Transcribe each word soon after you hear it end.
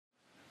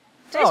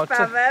Cześć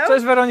Paweł.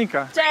 Cześć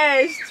Weronika.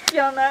 Cześć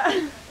Fiona.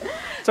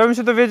 Chciałbym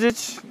się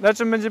dowiedzieć, na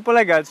czym będzie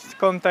polegać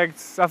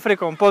kontekst z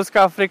Afryką,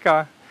 Polska,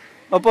 Afryka.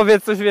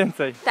 Opowiedz coś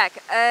więcej. Tak,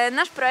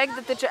 nasz projekt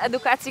dotyczy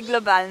edukacji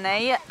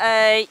globalnej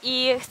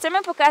i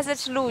chcemy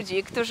pokazać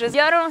ludzi, którzy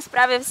biorą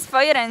sprawy w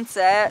swoje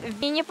ręce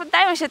i nie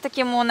poddają się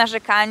takiemu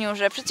narzekaniu,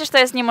 że przecież to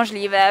jest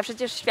niemożliwe,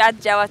 przecież świat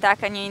działa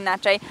tak, a nie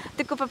inaczej,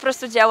 tylko po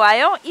prostu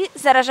działają i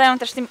zarażają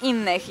też tym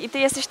innych. I ty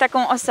jesteś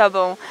taką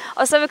osobą.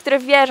 Osoby, które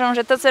wierzą,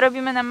 że to, co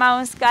robimy na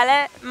małą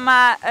skalę,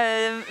 ma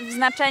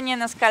znaczenie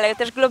na skalę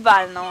też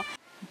globalną.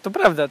 To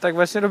prawda, tak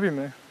właśnie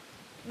robimy.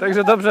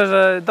 Także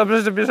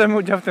dobrze, że bierzemy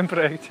udział w tym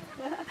projekcie.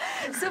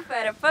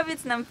 Super,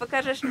 powiedz nam,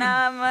 pokażesz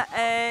nam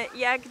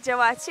jak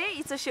działacie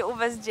i co się u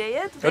was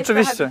dzieje tutaj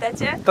Oczywiście, w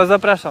Cohabitacie? to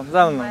zapraszam,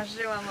 za mną.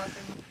 Marzyłam o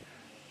tym.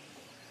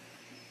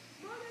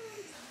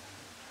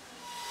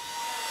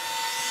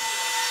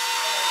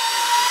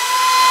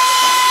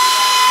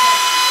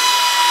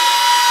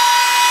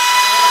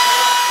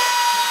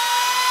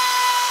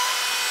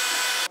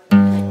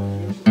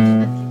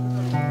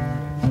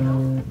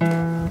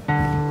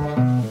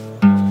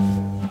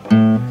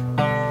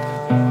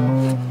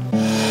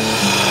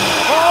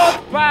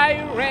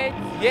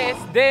 Yes,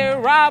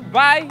 the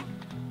rabbi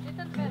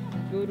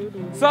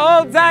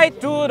sold I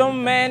to the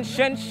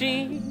mansion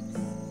sheets.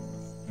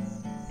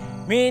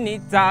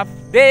 Minute of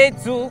they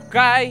took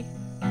I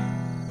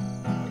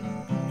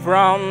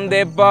from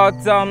the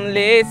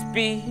bottomless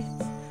pit.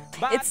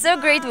 It's so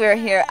great we're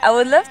here. I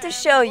would love to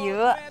show you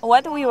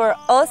what we were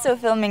also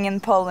filming in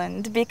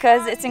Poland,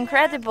 because it's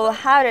incredible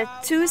how the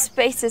two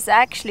spaces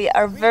actually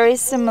are very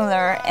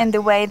similar in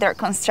the way they're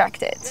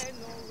constructed.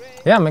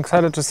 Yeah, I'm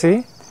excited to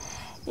see.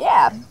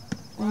 Yeah.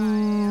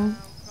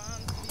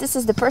 This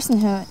is the person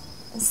who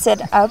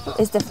set up,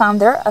 is the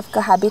founder of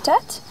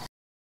Cohabitat.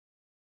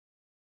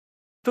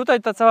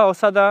 Tutaj ta cała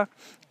osada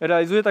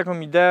realizuje taką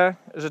ideę,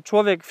 że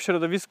człowiek w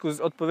środowisku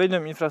z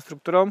odpowiednią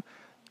infrastrukturą,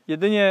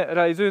 jedynie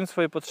realizując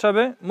swoje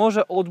potrzeby,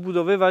 może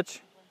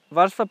odbudowywać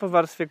warstwa po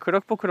warstwie,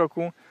 krok po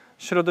kroku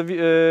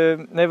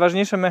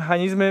najważniejsze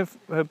mechanizmy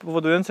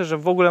powodujące, że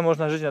w ogóle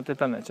można żyć na tej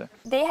planecie.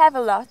 They have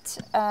a lot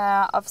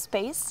of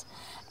space.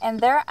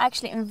 And they're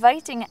actually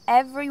inviting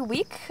every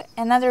week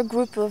another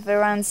group of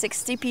around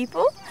 60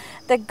 people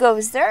that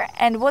goes there.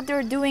 And what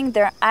they're doing,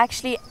 they're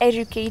actually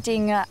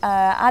educating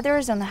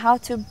others on how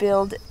to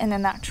build in a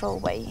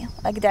natural way.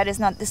 Like that is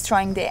not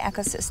destroying the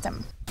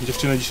ecosystem.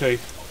 Dziewczyny dzisiaj,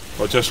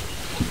 chociaż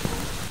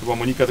chyba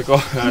Monika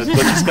tylko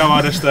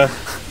dociskała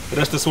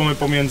resztę słomy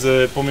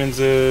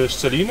pomiędzy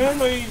szczeliny.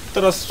 No i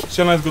teraz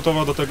ściana jest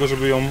gotowa do tego,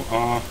 żeby ją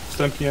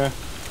wstępnie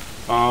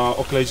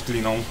okleić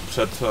gliną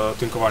przed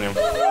tynkowaniem.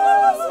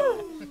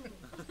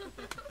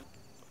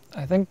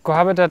 I think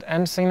Cohabitat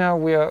and SINA,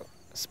 we are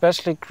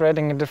especially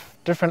creating a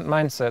different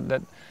mindset,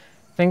 that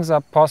things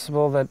are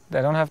possible, that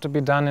they don't have to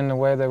be done in the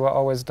way they were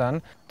always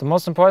done. The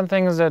most important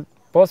thing is that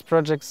both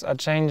projects are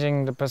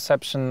changing the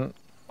perception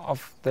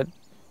of that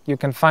you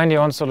can find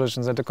your own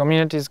solutions, that the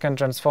communities can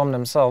transform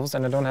themselves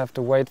and they don't have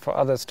to wait for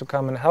others to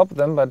come and help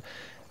them, but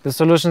the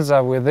solutions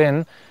are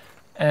within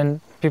and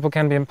people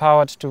can be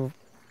empowered to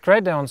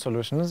create their own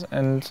solutions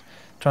and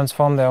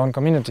transform their own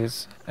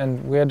communities.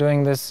 And we are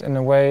doing this in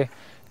a way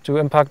to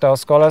impact our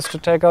scholars to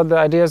take out the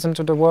ideas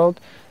into the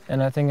world.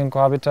 And I think in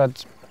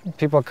Cohabitat,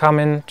 people come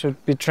in to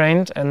be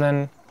trained and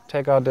then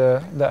take out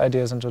the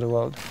ideas into the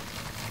world.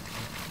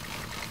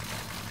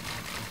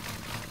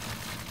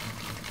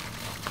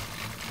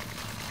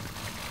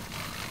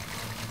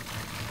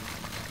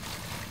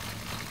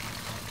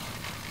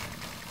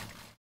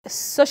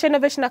 Social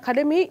Innovation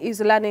Academy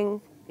is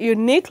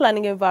unique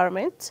learning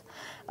environment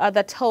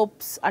that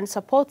helps and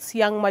supports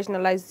young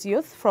marginalized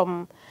youth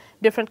from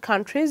different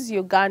countries: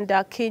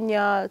 Uganda,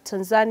 Kenya,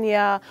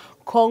 Tanzania,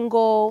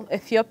 Congo,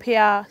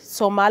 Ethiopia,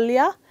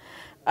 Somalia,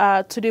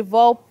 to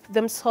develop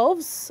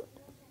themselves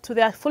to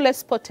their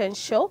fullest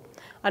potential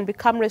and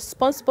become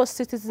responsible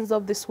citizens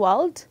of this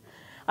world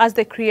as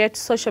they create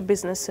social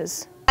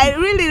businesses. I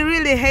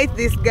really hate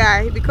this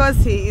guy because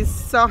he is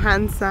so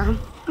handsome.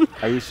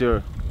 Are you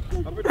sure?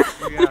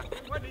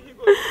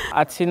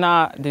 At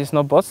SINA, there's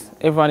no boss.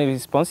 Everyone is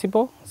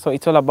responsible. So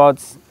it's all about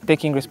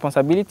taking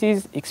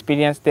responsibilities,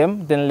 experience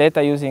them, then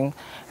later using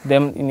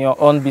them in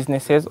your own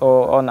businesses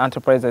or on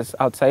enterprises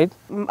outside.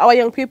 Our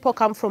young people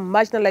come from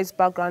marginalized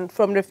background,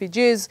 from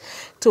refugees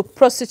to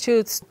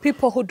prostitutes,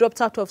 people who dropped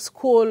out of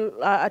school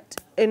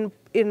in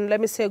let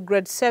me say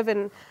grade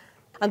 7.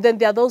 And then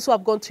there are those who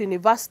have gone to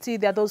university,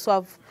 there are those who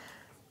have,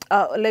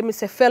 let me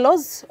say,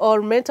 fellows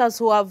or mentors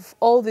who have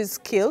all these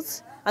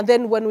skills. And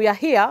then when we are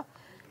here,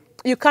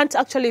 you can't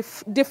actually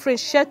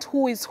differentiate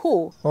who is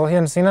who. Well, here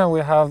in SINA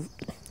we have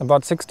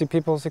about 60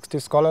 people, 60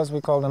 scholars,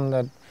 we call them,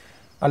 that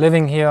are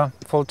living here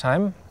full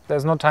time.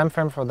 There's no time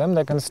frame for them.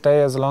 They can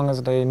stay as long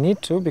as they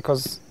need to,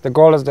 because the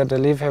goal is that they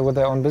live here with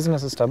their own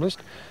business established.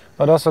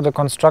 But also the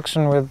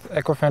construction with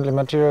eco-friendly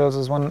materials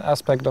is one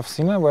aspect of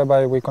SINA,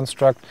 whereby we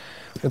construct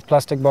with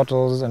plastic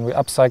bottles and we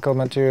upcycle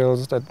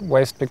materials, that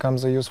waste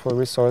becomes a useful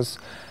resource.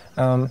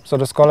 So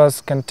the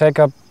scholars can take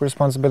up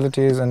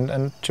responsibilities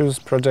and choose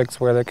projects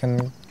where they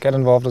can get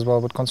involved as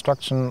well with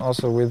construction,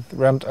 also with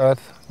rammed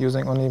earth,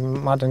 using only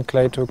mud and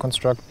clay to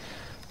construct,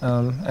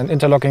 and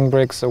interlocking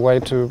bricks, a way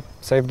to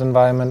save the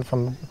environment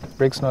from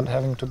bricks not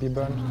having to be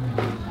burned.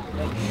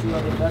 Make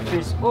sure the battery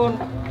is on.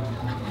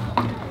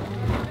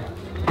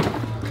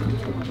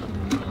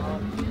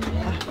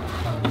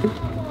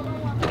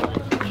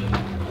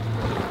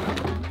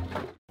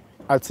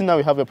 At SINA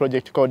we have a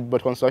project called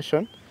boat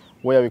construction,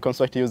 where we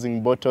construct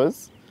using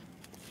bottles.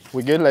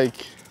 We get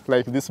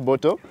like this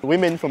bottle.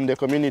 Women from the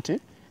community,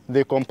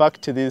 they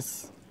compact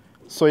this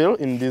soil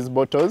in these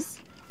bottles,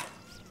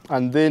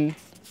 and then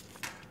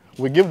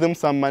we give them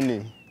some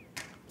money.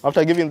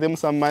 After giving them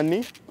some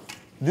money,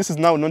 this is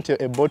now not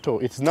a bottle,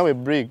 it's now a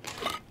brick.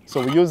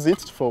 So we use it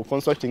for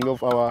constructing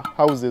of our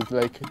houses,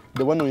 like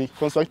the one we're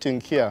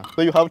constructing here.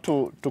 So you have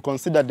to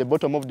consider the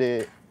bottom of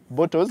the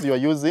bottles you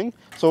are using.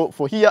 So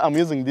for here, I'm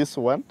using this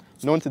one,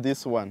 not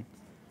this one.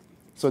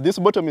 So this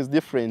bottom is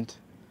different.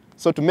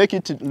 So to make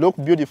it look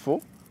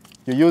beautiful,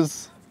 you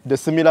use the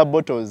similar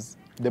bottles,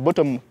 the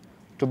bottom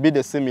to be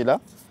the similar.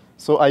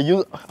 So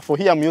for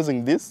here I'm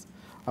using this.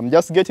 I'm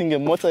just getting a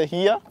mortar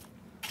here.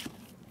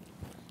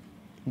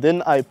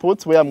 Then I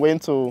put where I'm going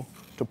to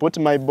put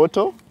my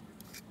bottle.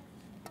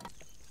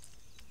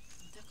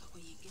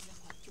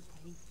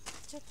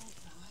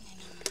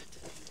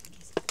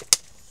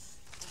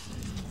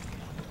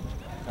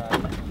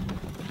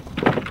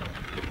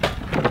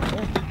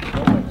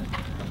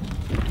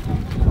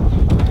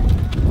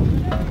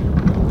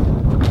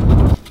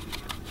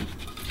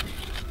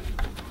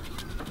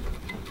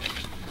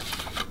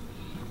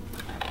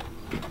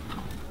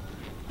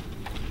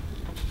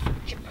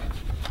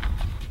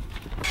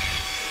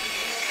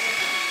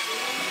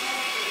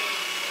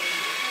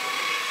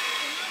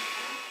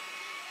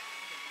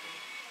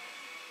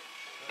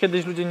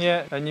 Kiedyś ludzie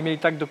nie mieli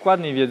tak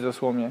dokładnej wiedzy o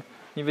słomie,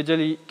 nie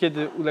wiedzieli,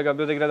 kiedy ulega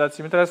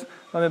biodegradacji. My teraz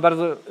mamy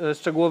bardzo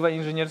szczegółowe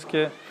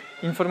inżynierskie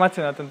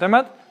informacje na ten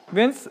temat,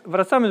 więc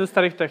wracamy do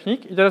starych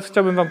technik i teraz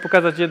chciałbym Wam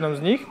pokazać jedną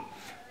z nich.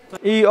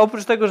 I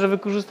oprócz tego, że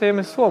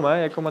wykorzystujemy słomę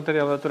jako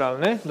materiał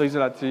naturalny do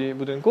izolacji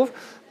budynków,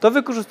 to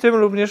wykorzystujemy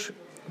również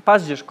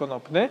paździerz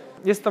konopny.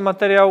 Jest to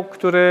materiał,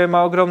 który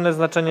ma ogromne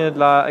znaczenie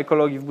dla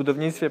ekologii w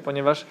budownictwie,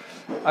 ponieważ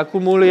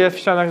akumuluje w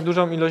ścianach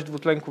dużą ilość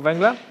dwutlenku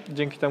węgla,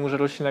 dzięki temu, że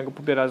roślina go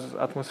pobiera z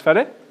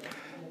atmosfery.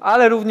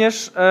 Ale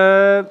również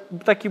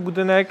taki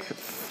budynek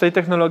w tej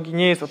technologii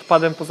nie jest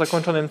odpadem po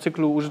zakończonym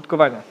cyklu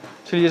użytkowania.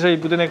 Czyli jeżeli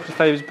budynek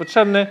przestaje być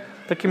potrzebny,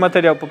 taki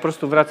materiał po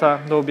prostu wraca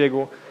do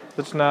obiegu,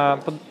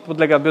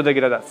 podlega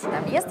biodegradacji.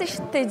 Jesteś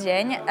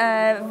tydzień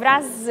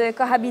wraz z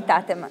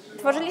Cohabitatem.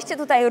 Tworzyliście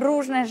tutaj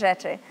różne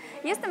rzeczy.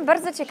 Jestem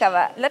bardzo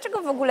ciekawa,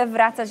 dlaczego w ogóle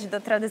wracać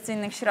do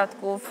tradycyjnych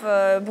środków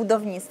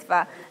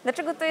budownictwa?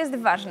 Dlaczego to jest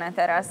ważne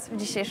teraz w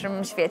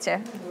dzisiejszym świecie?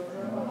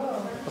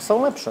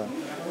 Są lepsze.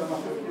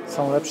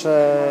 Są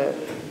lepsze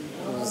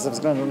ze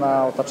względu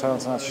na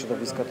otaczające nas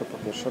środowisko, to po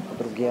pierwsze.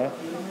 Po drugie,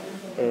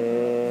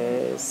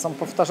 są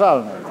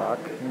powtarzalne, tak?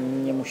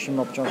 Nie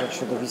musimy obciążać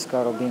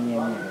środowiska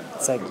robieniem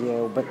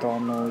cegieł,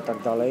 betonu i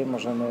tak dalej.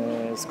 Możemy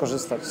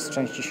skorzystać z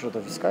części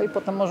środowiska i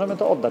potem możemy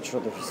to oddać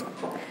środowisku.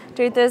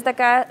 Czyli to jest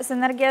taka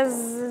synergia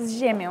z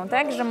ziemią,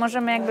 tak? Że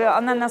możemy jakby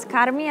ona nas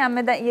karmi, a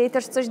my jej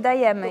też coś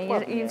dajemy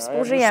i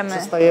współżyjemy. Jak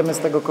przestajemy z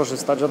tego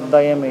korzystać,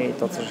 oddajemy jej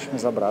to, co żeśmy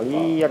zabrali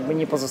i jakby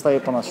nie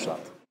pozostaje po nas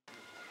ślad.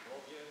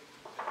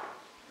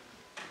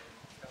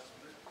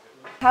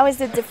 How is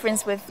the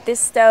difference with this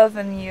stove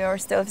and your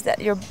stoves that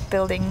you're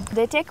building?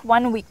 They take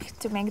 1 week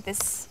to make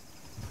this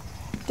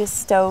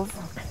stove,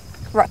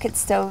 rocket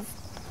stove.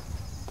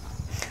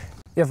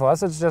 Yeah, for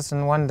us it's just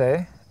in 1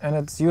 day, and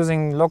it's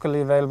using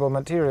locally available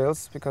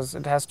materials because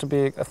it has to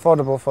be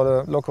affordable for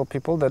the local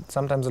people that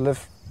sometimes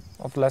live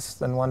of less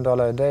than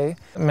 $1 a day.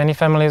 Many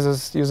families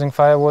is using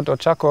firewood or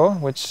charcoal,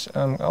 which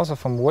also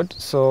from wood.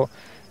 So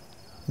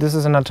this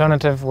is an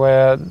alternative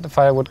where the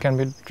firewood can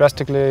be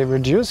drastically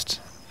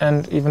reduced,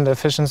 and even the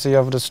efficiency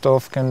of the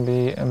stove can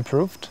be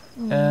improved,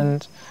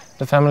 and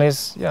the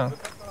families,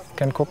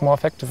 can cook more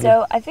effectively.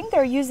 So I think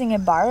they're using a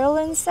barrel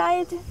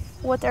inside.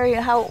 What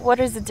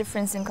is the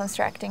difference in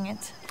constructing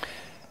it?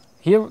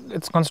 Here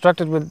it's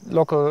constructed with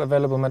local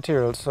available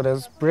materials. So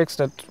there's bricks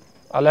that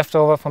are left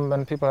over from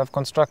when people have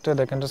constructed.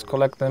 They can just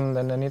collect them.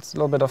 Then there needs a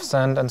little bit of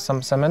sand and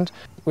some cement.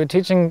 We're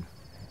training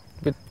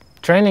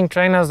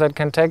trainers that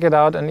can take it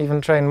out and even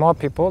train more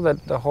people,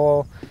 that the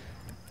whole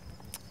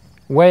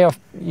way of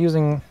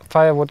using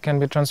firewood can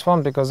be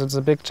transformed, because it's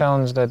a big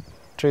challenge that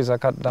trees are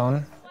cut down.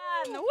 Woo!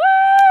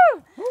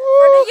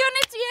 For the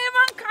unity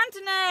among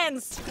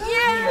continents! Yeah!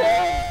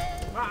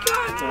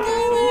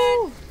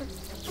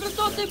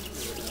 Prototyp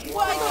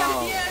łajka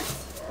jest!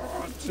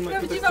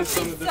 Prawdziwa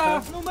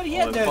pizza numer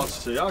 1!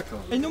 Patrzcie jaka!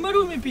 Ej,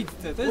 numerujmy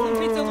pizzę, to jest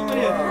pizza numer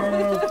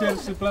 1.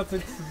 Pierwszy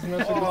placek z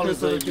naszego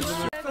pieca.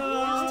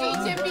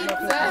 Czcijcie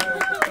pizzę!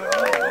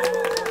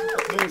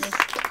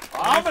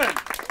 Amen!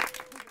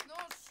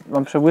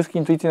 Mam przebłyski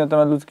intuicji na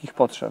temat ludzkich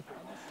potrzeb.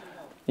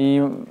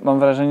 I mam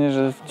wrażenie,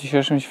 że w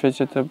dzisiejszym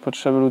świecie te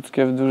potrzeby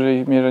ludzkie w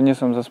dużej mierze nie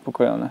są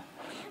zaspokojone.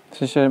 W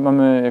sensie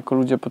mamy jako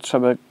ludzie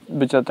potrzebę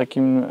bycia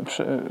takim,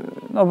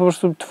 no po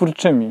prostu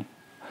twórczymi.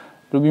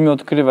 Lubimy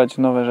odkrywać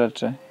nowe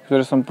rzeczy,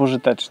 które są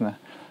pożyteczne.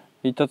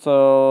 I to,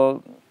 co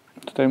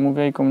tutaj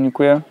mówię i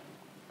komunikuję,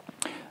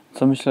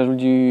 co myślę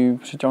ludzi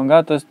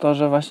przyciąga, to jest to,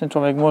 że właśnie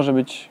człowiek może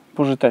być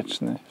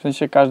pożyteczny. W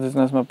sensie każdy z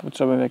nas ma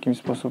potrzebę w jakiś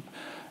sposób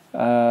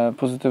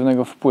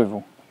pozytywnego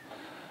wpływu.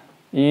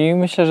 I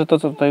myślę, że to,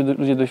 co tutaj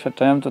ludzie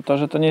doświadczają, to to,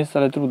 że to nie jest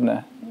wcale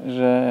trudne,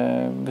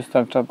 że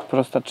wystarcza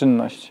prosta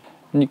czynność.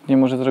 Nikt nie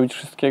może zrobić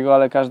wszystkiego,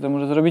 ale każdy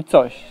może zrobić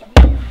coś.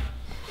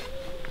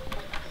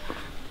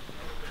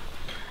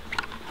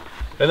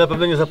 Ja na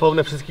pewno nie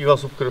zapomnę wszystkich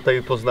osób, które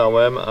tutaj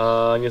poznałem,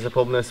 a nie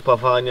zapomnę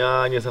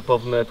spawania, nie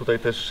zapomnę tutaj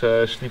też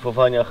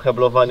szlifowania,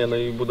 heblowania, no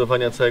i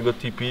budowania całego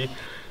tipi.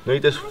 No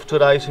i też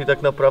wczorajszej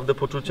tak naprawdę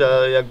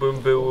poczucia, jakbym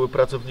był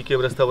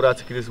pracownikiem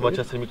restauracji, kiedy z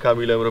Maciasem i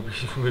Kamilem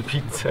robiliśmy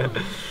pizzę.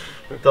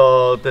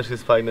 To też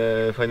jest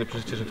fajne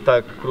przeżycie, że w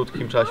tak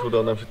krótkim czasie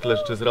udało nam się tyle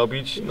rzeczy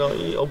zrobić. No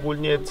i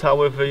ogólnie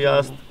cały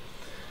wyjazd,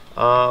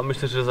 a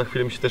myślę, że za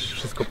chwilę mi się też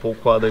wszystko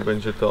poukłada i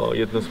będzie to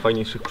jedno z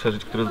fajniejszych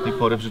przeżyć, które do tej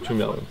pory w życiu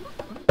miałem.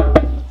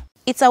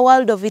 It's a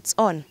world of its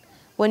own.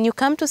 When you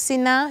come to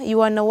SINA,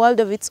 you are in a world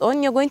of its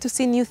own. You're going to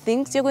see new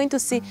things. You're going to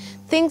see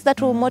things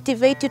that will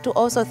motivate you to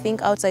also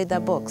think outside the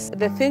box.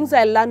 The things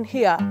I learned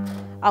here,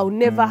 I'll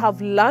never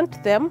have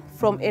learned them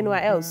from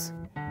anywhere else.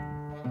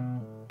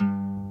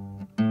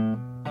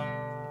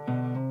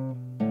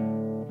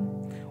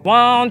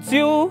 Want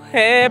you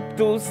help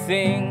to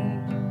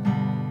sing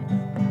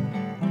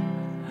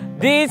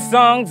these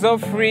songs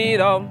of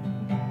freedom,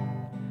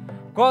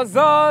 'cause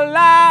all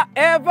I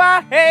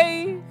ever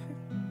hate,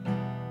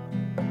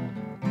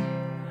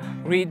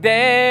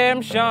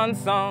 redemption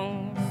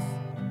songs,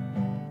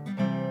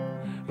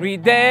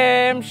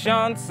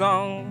 redemption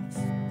songs.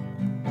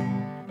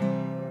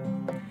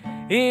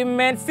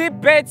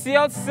 Emancipate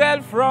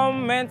yourself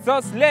from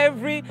mental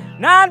slavery,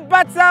 none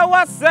but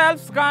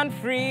ourselves can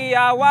free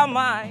our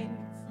minds.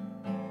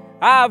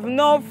 Have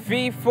no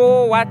fear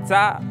for what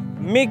are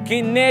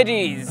making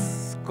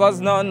eddies,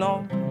 'cause none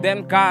of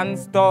them can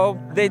stop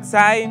the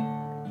time.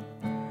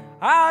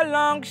 How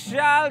long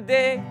shall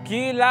they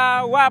kill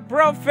our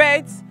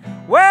prophets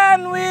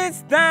when we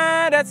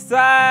stand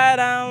aside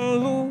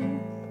and look?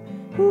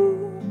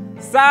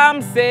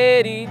 Some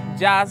said it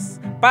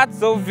just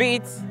parts of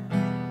it.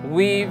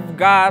 We've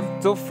got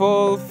to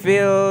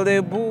fulfill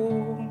the book.